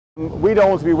We don't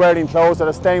want to be wearing clothes that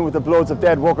are stained with the bloods of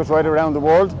dead workers right around the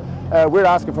world. We're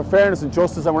asking for fairness and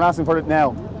justice, and we're asking for it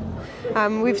now.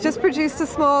 We've just produced a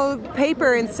small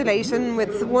paper installation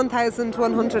with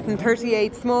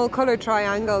 1,138 small coloured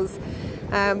triangles,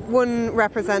 one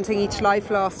representing each life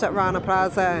lost at Rana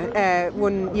Plaza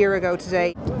 1 year ago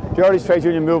today. The Irish Trade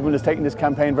Union movement is taking this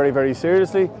campaign very, very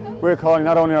seriously. We're calling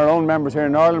not only our own members here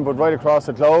in Ireland, but right across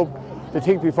the globe to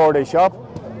think before they shop,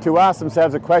 to ask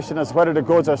themselves a question as to whether the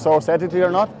goods are sourced ethically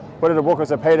or not, whether the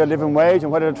workers are paid a living wage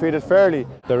and whether they're treated fairly.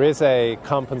 There is a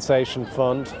compensation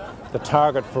fund, the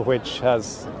target for which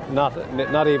has not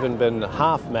even been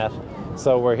half met.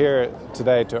 So we're here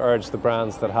today to urge the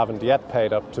brands that haven't yet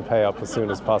paid up to pay up as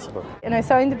soon as possible. And I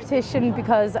signed the petition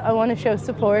because I want to show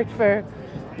support for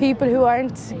people who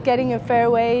aren't getting a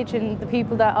fair wage and the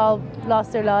people that all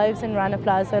lost their lives in Rana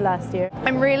Plaza last year.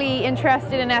 I'm really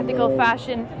interested in ethical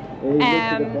fashion.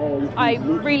 I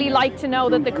really like to know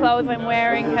that the clothes I'm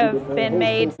wearing have been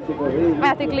made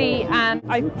ethically, and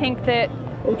I think that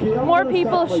more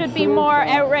people should be more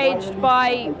outraged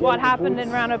by what happened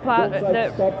in Rana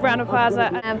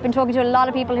Plaza. I've been talking to a lot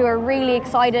of people who are really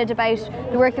excited about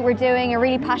the work that we're doing, are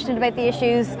really passionate about the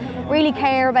issues, really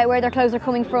care about where their clothes are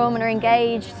coming from and are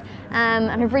engaged. And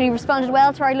have really responded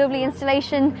well to our lovely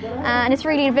installation, and it's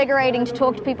really invigorating to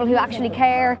talk to people who actually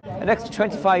care. An extra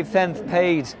 25 cents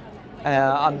paid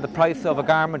on the price of a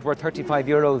garment worth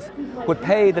 €35 would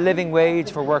pay the living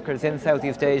wage for workers in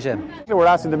Southeast Asia. We're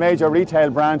asking the major retail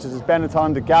branches, as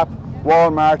Benetton, the Gap,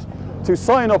 Walmart, to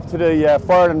sign up to the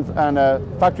Fire and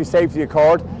Factory Safety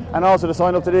Accord, and also to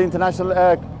sign up to the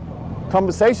International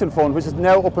Compensation Fund, which is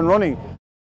now up and running.